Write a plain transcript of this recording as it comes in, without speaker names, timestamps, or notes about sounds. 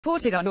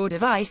Reported on our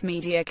device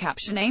media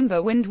caption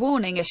Amber wind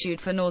warning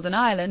issued for Northern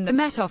Ireland. The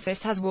Met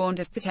Office has warned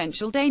of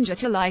potential danger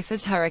to life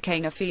as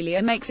Hurricane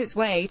Ophelia makes its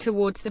way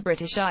towards the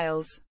British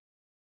Isles.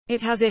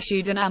 It has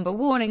issued an amber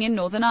warning in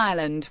Northern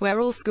Ireland, where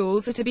all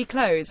schools are to be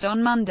closed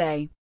on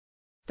Monday.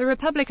 The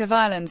Republic of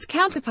Ireland's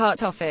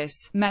counterpart office,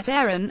 Met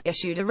Eireann,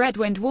 issued a red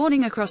wind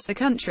warning across the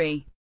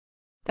country.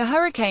 The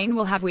hurricane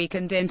will have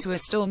weakened into a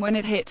storm when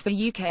it hits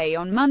the UK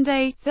on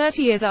Monday,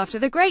 30 years after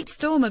the Great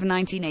Storm of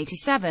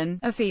 1987.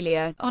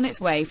 Ophelia, on its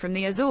way from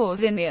the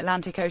Azores in the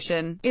Atlantic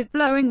Ocean, is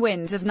blowing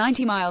winds of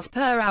 90 miles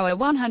per hour,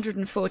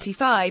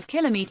 145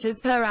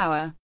 kilometers per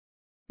hour.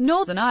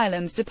 Northern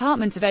Ireland's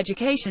Department of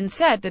Education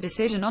said the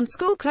decision on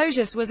school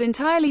closures was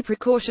entirely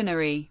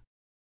precautionary.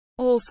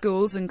 All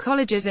schools and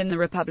colleges in the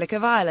Republic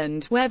of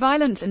Ireland, where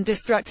violent and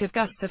destructive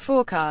gusts are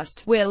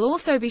forecast, will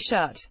also be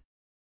shut.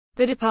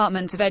 The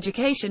Department of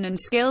Education and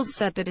Skills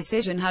said the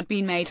decision had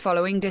been made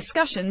following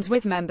discussions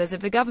with members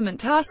of the Government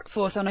Task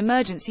Force on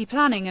Emergency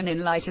Planning and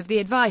in light of the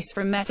advice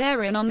from Met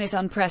Eireann on this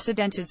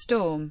unprecedented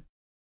storm.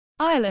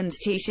 Ireland's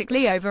Taoiseach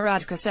Leo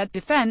Varadkar said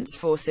defence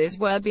forces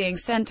were being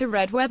sent to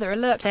red weather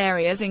alert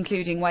areas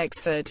including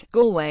Wexford,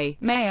 Galway,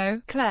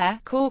 Mayo,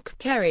 Clare, Cork,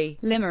 Kerry,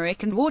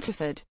 Limerick and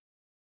Waterford.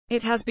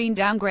 It has been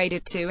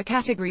downgraded to a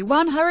Category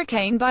 1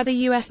 hurricane by the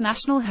U.S.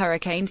 National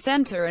Hurricane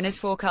Center and is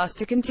forecast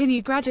to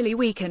continue gradually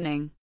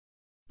weakening.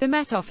 The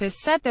Met Office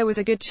said there was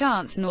a good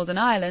chance Northern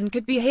Ireland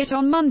could be hit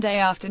on Monday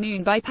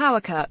afternoon by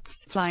power cuts,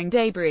 flying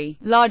debris,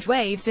 large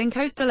waves in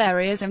coastal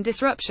areas and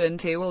disruption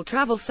to all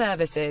travel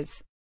services.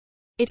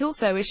 It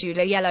also issued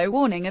a yellow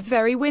warning of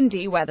very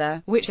windy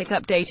weather, which it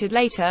updated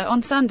later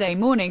on Sunday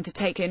morning to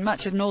take in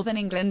much of northern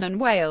England and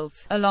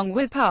Wales, along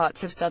with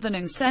parts of southern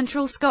and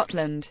central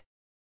Scotland.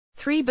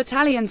 3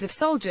 battalions of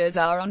soldiers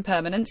are on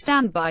permanent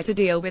standby to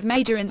deal with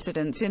major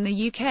incidents in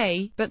the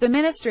UK, but the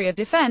Ministry of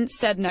Defence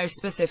said no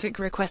specific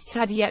requests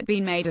had yet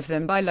been made of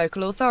them by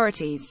local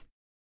authorities.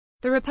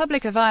 The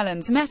Republic of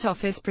Ireland's Met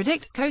Office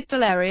predicts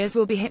coastal areas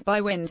will be hit by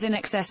winds in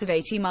excess of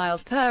 80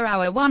 miles per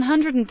hour,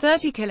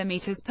 130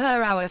 kilometers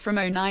per hour from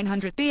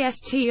 0900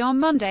 BST on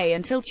Monday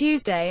until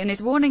Tuesday and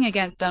is warning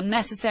against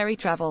unnecessary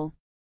travel.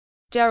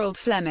 Gerald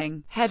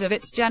Fleming, head of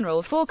its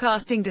General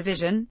Forecasting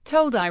Division,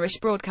 told Irish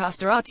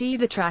broadcaster RT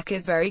the track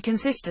is very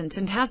consistent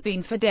and has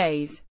been for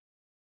days.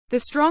 The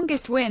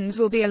strongest winds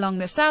will be along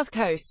the south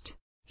coast.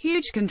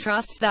 Huge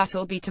contrasts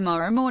that'll be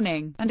tomorrow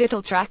morning, and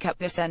it'll track up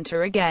the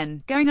centre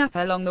again, going up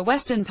along the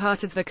western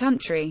part of the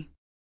country.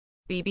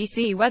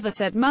 BBC Weather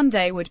said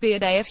Monday would be a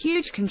day of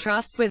huge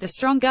contrasts with a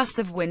strong gust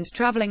of wind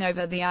travelling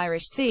over the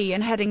Irish Sea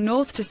and heading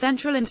north to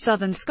central and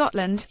southern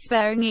Scotland,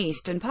 sparing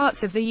eastern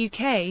parts of the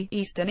UK.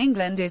 Eastern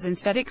England is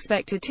instead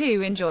expected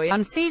to enjoy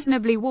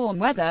unseasonably warm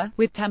weather,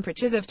 with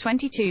temperatures of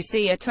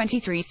 22°C or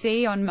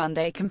 23°C on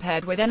Monday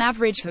compared with an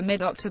average for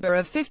mid-October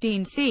of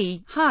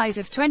 15°C. Highs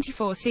of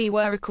 24°C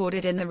were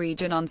recorded in the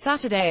region on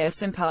Saturday as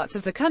some parts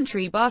of the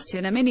country basked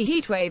in a mini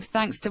heatwave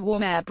thanks to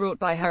warm air brought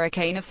by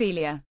Hurricane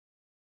Ophelia.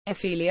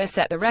 Ophelia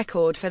set the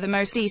record for the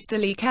most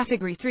easterly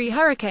Category 3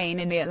 hurricane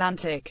in the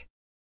Atlantic.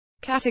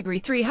 Category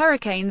 3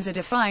 hurricanes are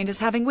defined as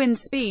having wind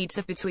speeds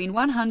of between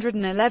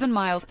 111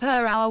 miles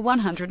per hour,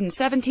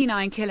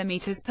 179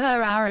 kilometers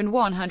per hour and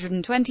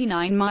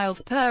 129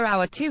 miles per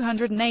hour,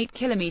 208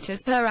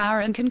 kilometers per hour,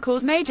 and can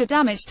cause major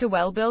damage to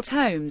well-built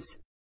homes.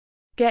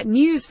 Get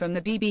news from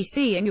the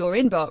BBC in your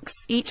inbox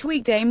each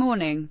weekday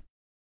morning.